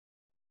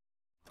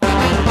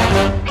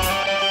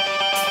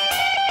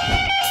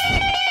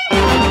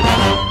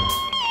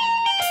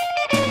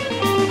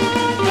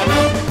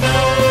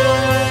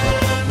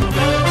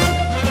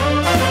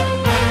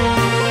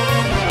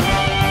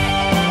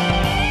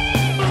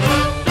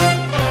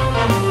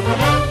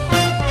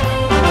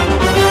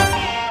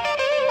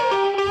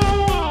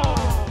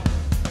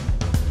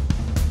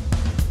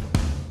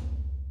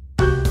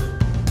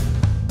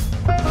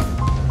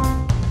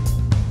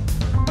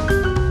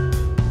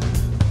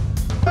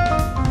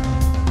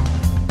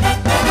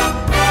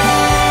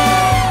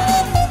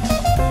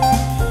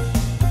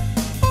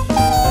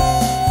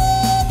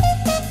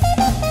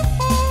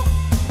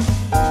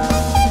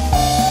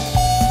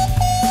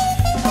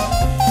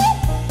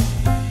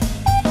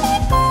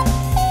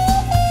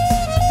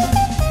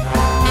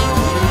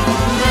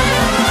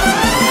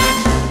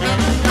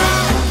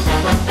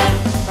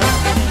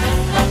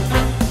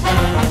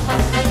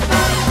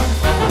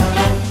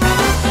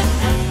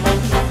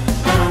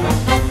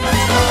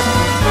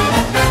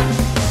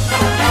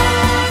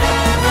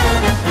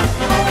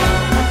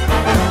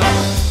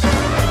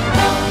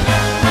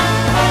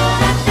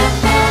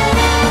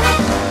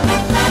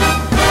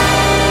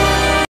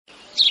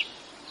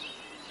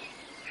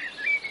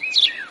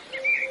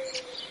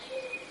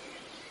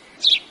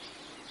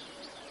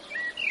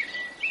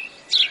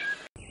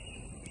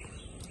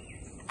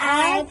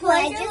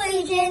pledge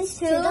allegiance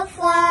to the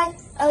flag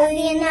of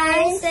the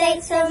United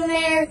States of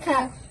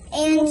America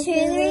and to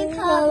the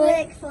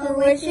republic for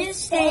which it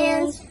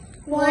stands,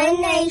 one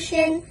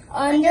nation,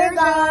 under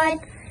God,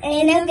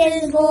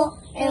 indivisible,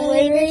 and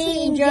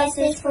liberty and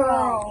justice for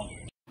all.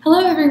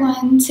 Hello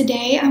everyone,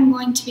 today I'm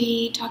going to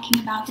be talking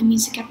about the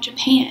music of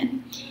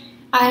Japan.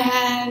 I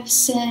have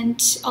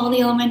sent all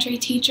the elementary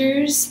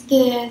teachers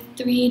the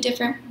 3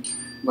 different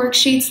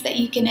worksheets that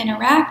you can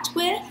interact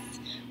with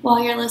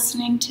while you're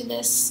listening to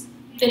this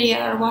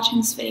video or watching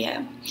this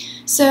video.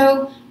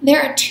 So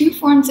there are 2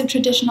 forms of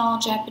traditional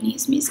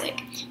Japanese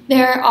music.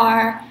 There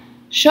are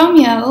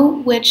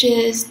shomyo, which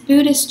is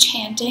Buddhist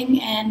chanting,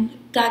 and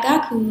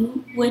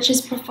gagaku, which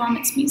is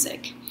performance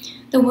music.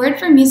 The word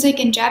for music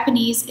in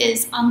Japanese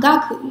is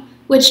angaku,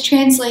 which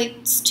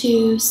translates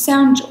to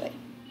sound joy.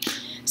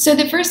 So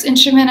the first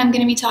instrument I'm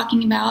going to be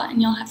talking about, and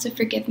you'll have to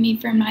forgive me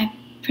for my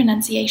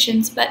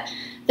pronunciations, but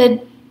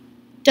the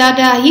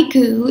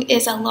dadaiku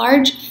is a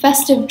large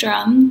festive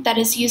drum that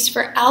is used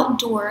for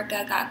outdoor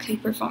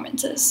gagaku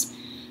performances.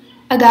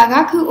 A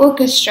gagaku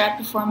orchestra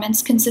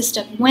performance consists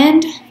of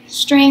wind,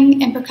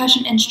 string, and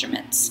percussion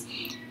instruments.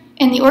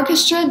 In the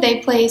orchestra,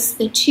 they place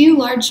the 2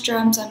 large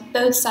drums on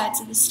both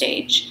sides of the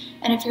stage.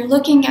 And if you're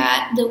looking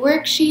at the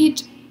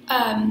worksheet,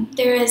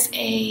 there is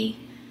a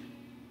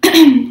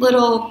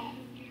little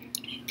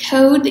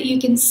code that you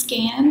can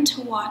scan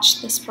to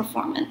watch this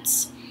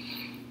performance.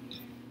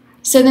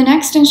 So the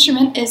next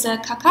instrument is a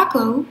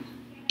kakako.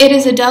 It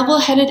is a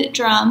double-headed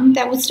drum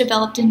that was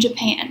developed in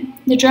Japan.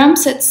 The drum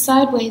sits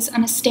sideways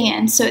on a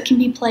stand so it can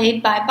be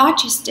played by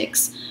bachi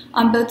sticks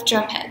on both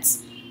drum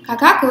heads.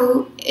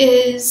 Kakako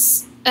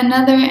is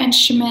another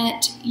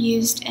instrument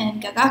used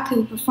in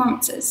gagaku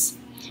performances.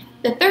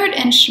 The third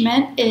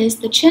instrument is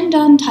the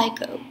chindan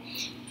taiko.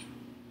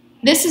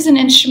 This is an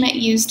instrument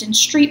used in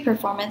street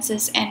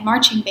performances and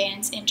marching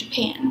bands in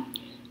Japan.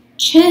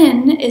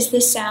 Chin is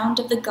the sound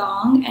of the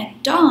gong,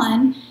 and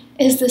dan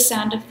is the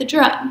sound of the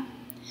drum.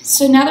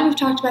 So now that we've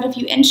talked about a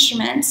few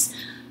instruments,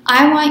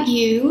 I want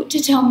you to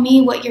tell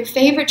me what your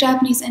favorite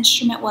Japanese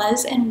instrument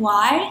was and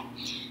why.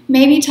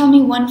 Maybe tell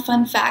me one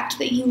fun fact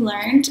that you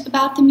learned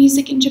about the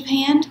music in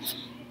Japan.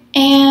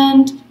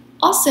 And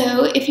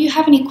also, if you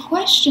have any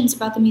questions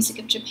about the music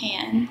of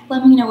Japan,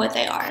 let me know what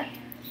they are.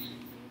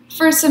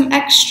 For some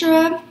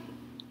extra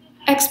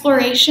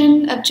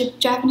exploration of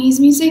Japanese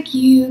music,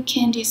 you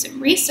can do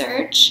some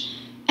research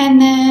and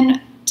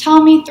then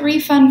tell me 3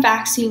 fun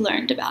facts you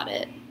learned about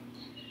it.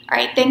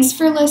 Alright, thanks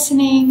for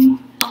listening.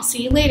 I'll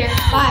see you later.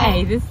 Bye.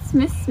 Hey, this is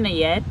Miss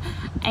Smith,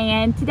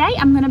 and today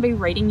I'm going to be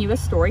reading you a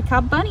story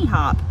called Bunny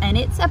Hop, and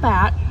it's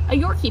about a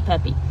Yorkie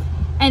puppy.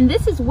 And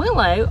this is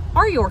Willow,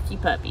 our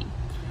Yorkie puppy.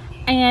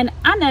 And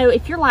I know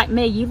if you're like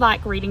me, you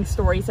like reading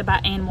stories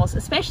about animals,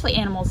 especially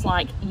animals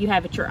like you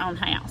have at your own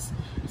house.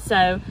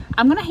 So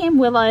I'm going to hand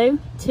Willow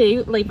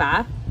to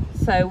Levi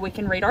so we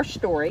can read our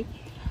story.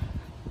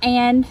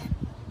 And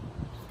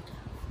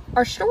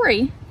our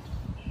story,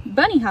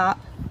 Bunny Hop,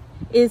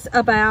 is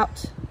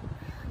about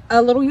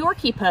a little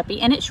Yorkie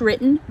puppy, and it's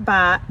written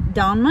by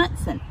Dawn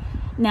Munson.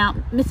 Now,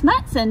 Miss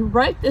Munson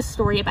wrote this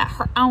story about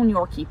her own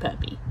Yorkie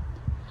puppy.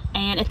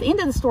 And at the end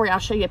of the story, I'll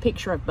show you a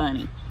picture of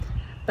Bunny.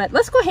 But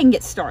let's go ahead and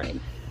get started.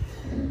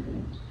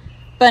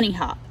 Bunny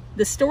Hop,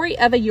 the story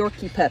of a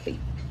Yorkie puppy.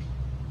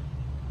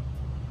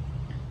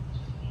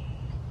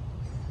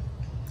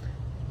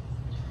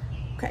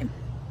 Okay.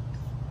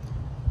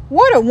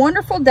 What a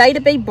wonderful day to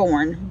be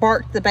born,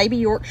 barked the baby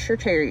Yorkshire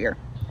Terrier.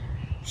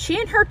 She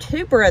and her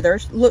 2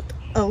 brothers looked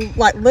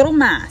like little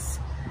mice.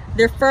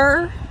 Their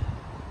fur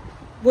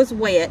was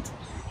wet,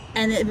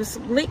 and it was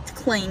licked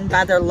clean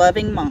by their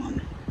loving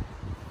mom.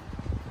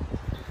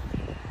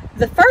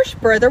 The first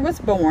brother was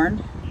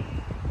born,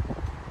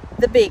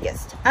 the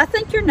biggest. I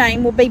think your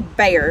name will be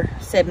Bear,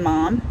 said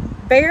Mom.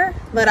 Bear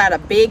let out a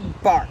big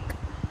bark.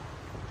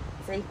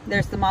 See,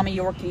 there's the mama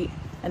Yorkie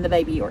and the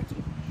baby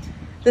Yorkie.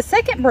 The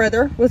second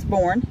brother was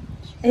born.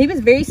 He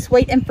was very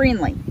sweet and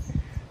friendly.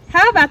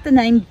 How about the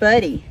name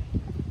Buddy?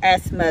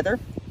 Asked Mother.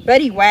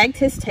 Buddy wagged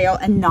his tail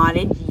and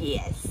nodded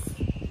yes.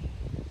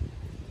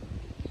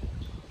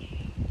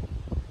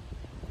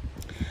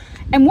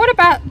 And what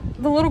about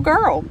the little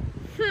girl?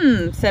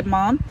 Said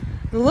Mom.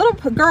 The little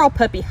girl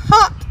puppy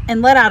hopped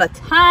and let out a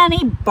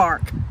tiny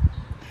bark.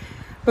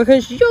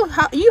 Because you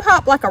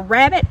hop like a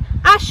rabbit,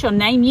 I shall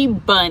name you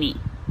Bunny.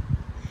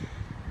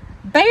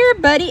 Bear,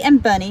 Buddy,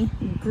 and Bunny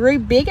grew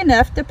big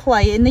enough to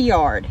play in the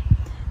yard.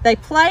 They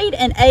played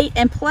and ate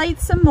and played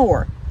some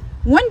more.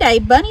 One day,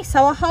 Bunny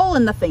saw a hole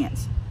in the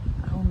fence.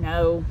 Oh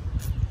no.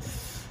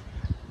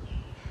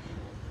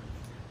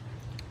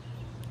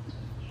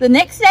 The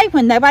next day,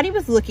 when nobody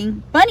was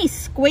looking, Bunny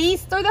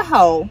squeezed through the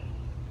hole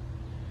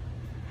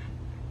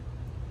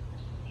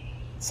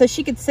so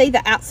she could see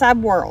the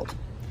outside world.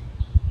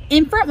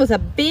 In front was a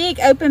big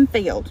open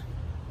field.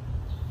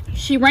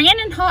 She ran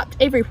and hopped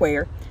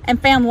everywhere and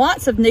found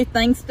lots of new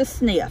things to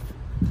sniff.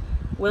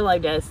 Willow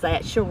does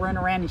that. She'll run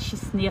around and she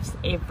sniffs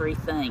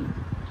everything.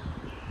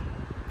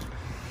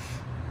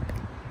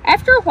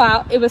 After a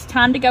while, it was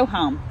time to go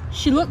home.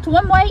 She looked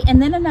one way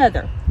and then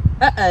another.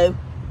 Uh-oh,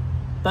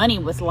 Bunny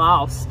was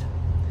lost.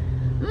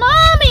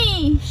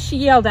 "Mommy!" she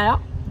yelled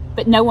out,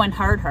 but no one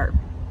heard her.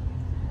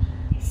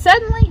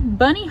 Suddenly,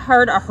 Bunny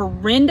heard a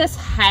horrendous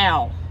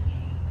howl.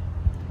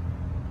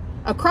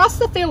 Across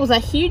the field was a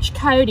huge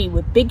coyote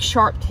with big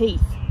sharp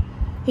teeth.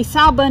 He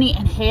saw Bunny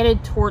and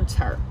headed towards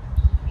her.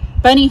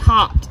 Bunny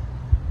hopped.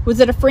 Was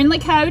it a friendly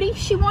coyote,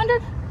 she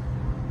wondered?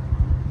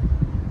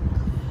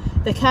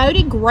 The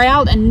coyote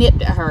growled and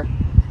nipped at her.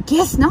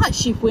 "Guess not,"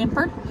 she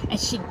whimpered, and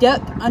she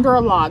ducked under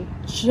a log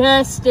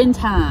just in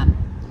time.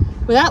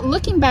 Without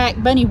looking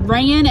back, Bunny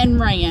ran and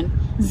ran,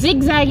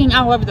 zigzagging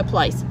all over the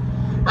place.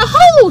 "A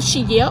hole!"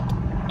 she yelped,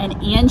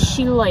 and in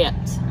she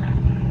leapt.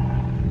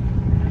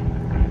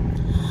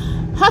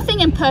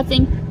 Huffing and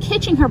puffing,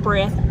 catching her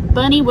breath,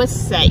 Bunny was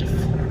safe.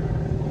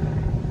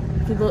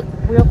 If you look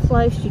real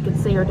close, you can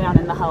see her down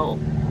in the hole.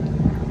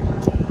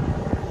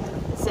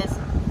 It says,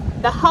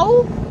 the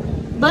hole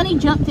Bunny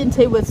jumped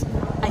into was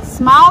a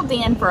small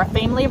den for a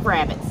family of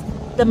rabbits.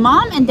 The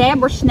mom and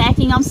dad were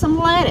snacking on some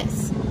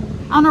lettuce.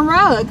 On a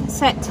rug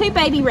sat 2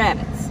 baby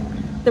rabbits.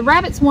 The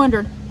rabbits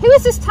wondered, who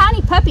is this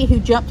tiny puppy who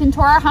jumped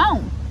into our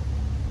home?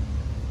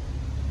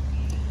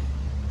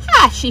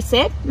 "Hi," she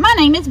said. "My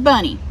name is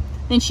Bunny."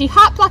 Then she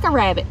hopped like a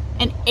rabbit,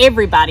 and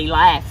everybody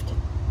laughed.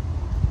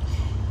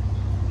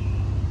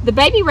 The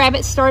baby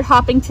rabbits started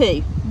hopping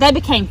too. They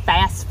became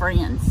fast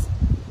friends.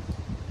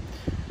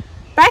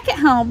 Back at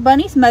home,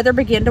 Bunny's mother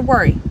began to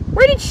worry.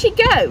 Where did she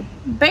go?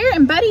 Bear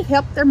and Buddy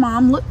helped their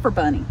mom look for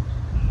Bunny.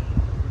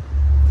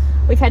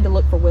 We've had to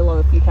look for Willow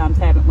a few times,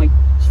 haven't we?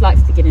 She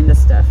likes to get into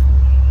stuff.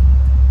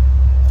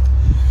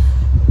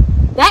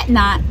 That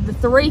night, the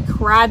 3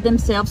 cried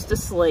themselves to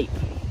sleep.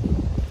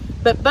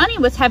 But Bunny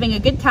was having a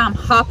good time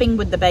hopping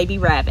with the baby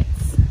rabbits.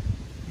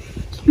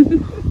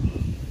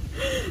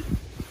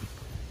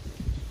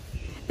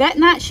 That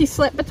night, she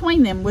slept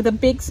between them with a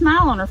big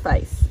smile on her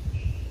face.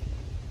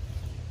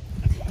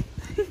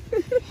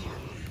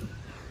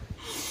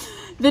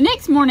 The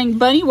next morning,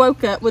 Bunny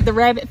woke up with the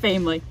rabbit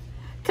family.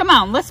 "Come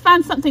on, let's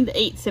find something to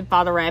eat," said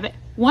Father Rabbit.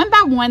 One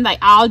by one, they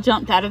all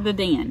jumped out of the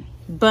den.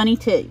 Bunny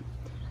too.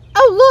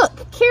 "Oh,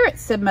 look,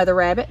 carrots," said Mother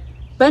Rabbit.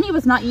 Bunny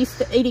was not used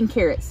to eating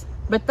carrots,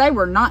 but they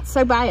were not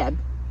so bad.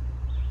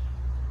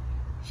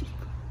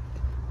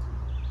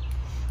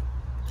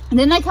 And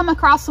then they come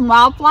across some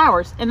wild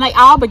flowers, and they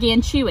all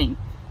began chewing.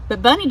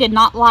 But Bunny did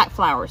not like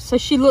flowers, so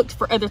she looked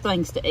for other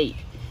things to eat.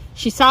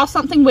 She saw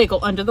something wiggle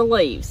under the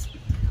leaves.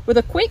 With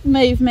a quick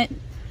movement,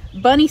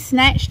 Bunny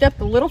snatched up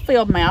the little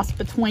field mouse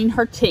between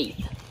her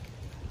teeth.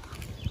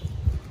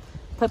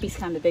 Puppies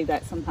kind of do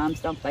that sometimes,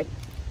 don't they?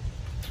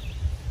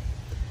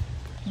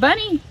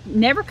 Bunny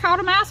never caught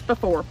a mouse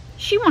before.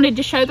 She wanted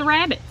to show the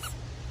rabbits.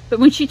 But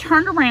when she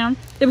turned around,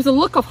 there was a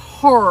look of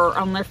horror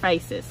on their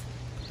faces.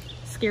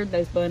 Scared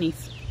those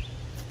bunnies.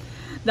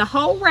 The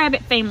whole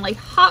rabbit family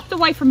hopped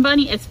away from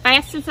Bunny as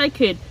fast as they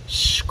could,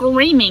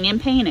 screaming in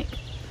panic.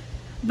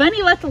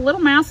 Bunny let the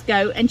little mouse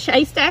go and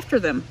chased after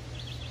them.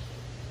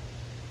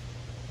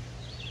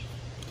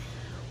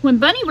 When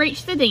Bunny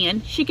reached the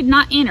den, she could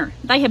not enter.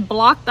 They had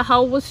blocked the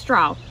hole with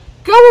straw.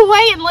 "Go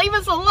away and leave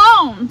us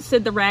alone,"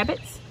 said the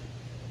rabbits.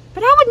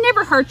 "But I would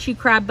never hurt you,"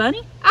 cried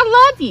Bunny.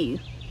 "I love you."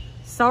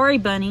 "Sorry,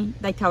 Bunny,"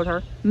 they told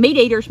her. "Meat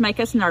eaters make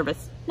us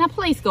nervous. Now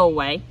please go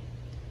away."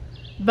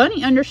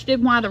 Bunny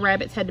understood why the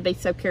rabbits had to be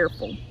so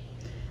careful.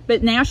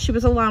 But now she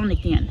was alone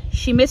again.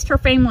 She missed her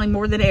family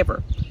more than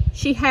ever.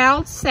 She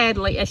howled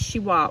sadly as she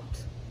walked.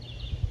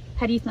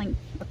 How do you think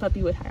a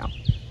puppy would howl?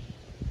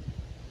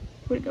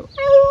 Would it go?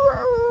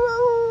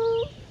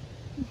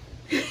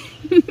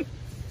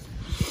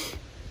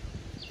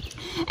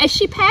 As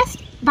she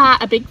passed by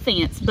a big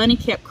fence, Bunny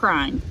kept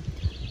crying.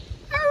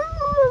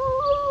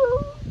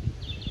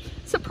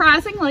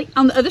 Surprisingly,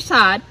 on the other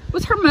side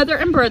was her mother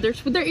and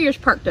brothers with their ears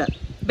perked up.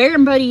 Bear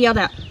and Buddy yelled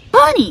out,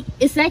 "Bunny,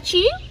 is that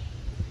you?"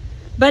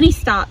 Bunny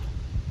stopped.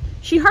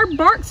 She heard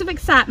barks of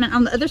excitement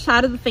on the other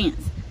side of the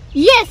fence.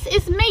 "Yes,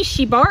 it's me,"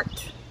 she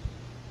barked.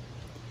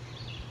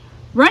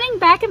 Running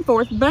back and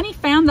forth, Bunny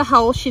found the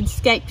hole she'd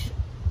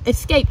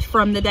escaped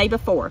from the day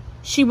before.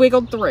 She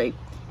wiggled through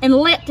and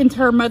leapt into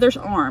her mother's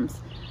arms.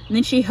 And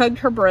then she hugged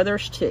her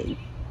brothers too.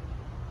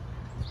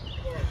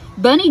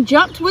 Bunny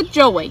jumped with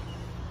joy.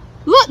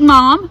 "Look,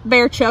 Mom,"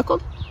 Bear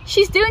chuckled.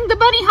 "She's doing the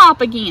bunny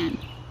hop again."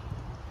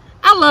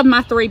 "I love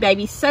my 3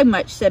 babies so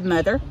much," said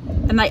Mother,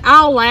 and they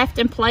all laughed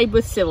and played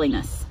with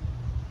silliness.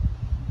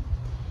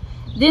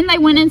 Then they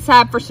went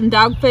inside for some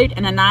dog food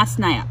and a nice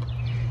nap.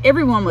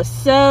 Everyone was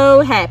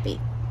so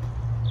happy.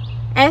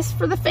 As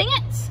for the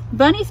fence,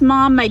 Bunny's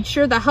mom made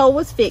sure the hole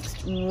was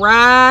fixed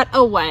right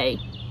away.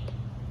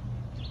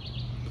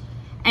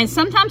 And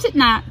sometimes at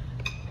night,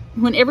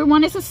 when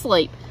everyone is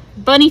asleep,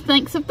 Bunny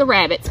thinks of the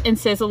rabbits and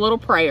says a little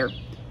prayer.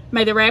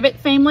 May the rabbit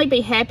family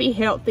be happy,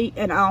 healthy,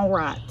 and all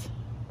right.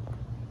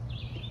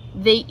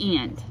 The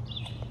end.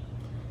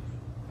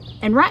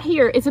 And right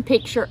here is a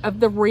picture of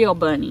the real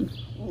Bunny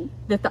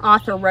that the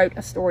author wrote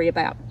a story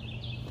about.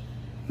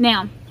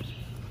 Now,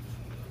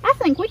 I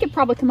think we could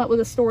probably come up with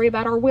a story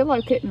about our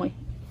Willow, couldn't we?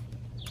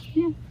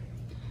 Yeah.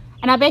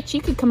 And I bet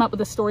you could come up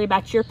with a story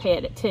about your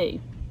pet too.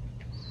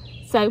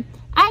 So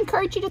I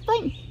encourage you to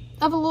think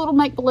of a little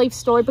make-believe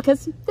story,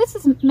 because this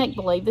isn't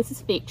make-believe, this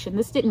is fiction.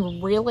 This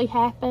didn't really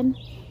happen,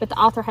 but the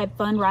author had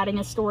fun writing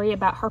a story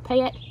about her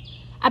pet.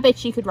 I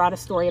bet you could write a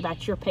story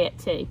about your pet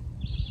too.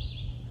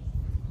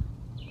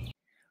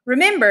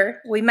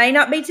 Remember, we may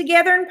not be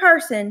together in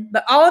person,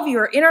 but all of you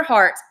are in our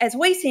hearts as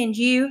we send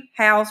you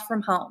Howls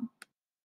from home.